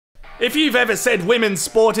If you've ever said women's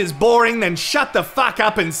sport is boring, then shut the fuck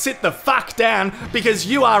up and sit the fuck down, because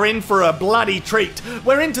you are in for a bloody treat.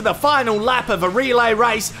 We're into the final lap of a relay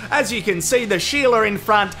race. As you can see, the Sheila in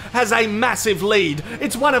front has a massive lead.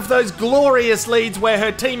 It's one of those glorious leads where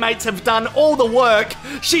her teammates have done all the work.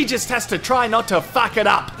 She just has to try not to fuck it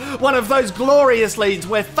up. One of those glorious leads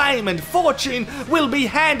where fame and fortune will be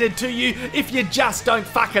handed to you if you just don't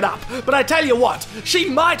fuck it up. But I tell you what, she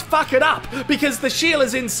might fuck it up, because the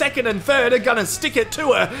Sheilas in second and third are gonna stick it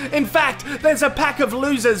to her. In fact, there's a pack of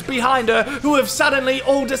losers behind her who have suddenly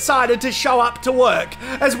all decided to show up to work.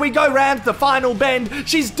 As we go round the final bend,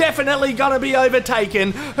 she's definitely gonna be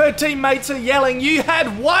overtaken. Her teammates are yelling, "You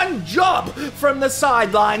had one job," from the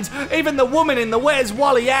sidelines. Even the woman in the Where's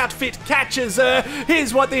Wally outfit catches her.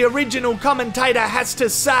 Here's what the original commentator has to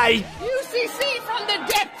say. UCC from the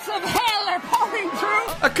depths of hell are pouring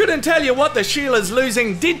through. I couldn't tell you what the Sheilas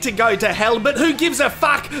losing did to go to hell, but who gives a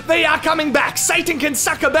fuck? They are coming back. Satan can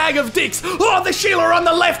suck a bag of dicks. Oh, the Sheila on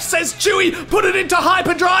the left says, "Chewie, put it into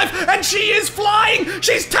hyperdrive," and she is flying.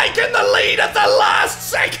 She's taken the lead at the last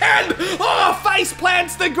second. Oh, face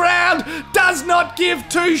plants the ground. Does not give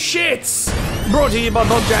two shits. Brought to you by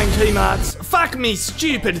Bob Jane T-Marts. Fuck me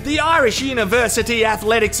stupid. The Irish University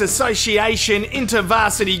Athletics Association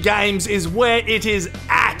InterVarsity Games is where it is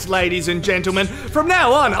at, ladies and gentlemen. From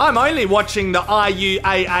now on, I'm only watching the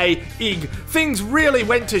IUAA IG. Things really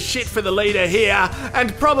went to shit for the leader here,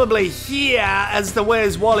 and probably here as the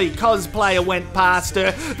Where's Wally cosplayer went past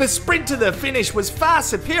her. The sprint to the finish was far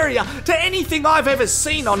superior to anything I've ever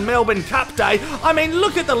seen on Melbourne Cup Day. I mean,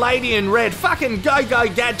 look at the lady in red. Fucking go-go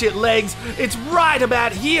gadget legs. It's right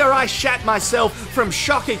about here I shat myself from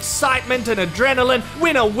shock, excitement and adrenaline.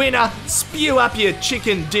 Winner, winner, spew up your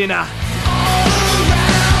chicken dinner.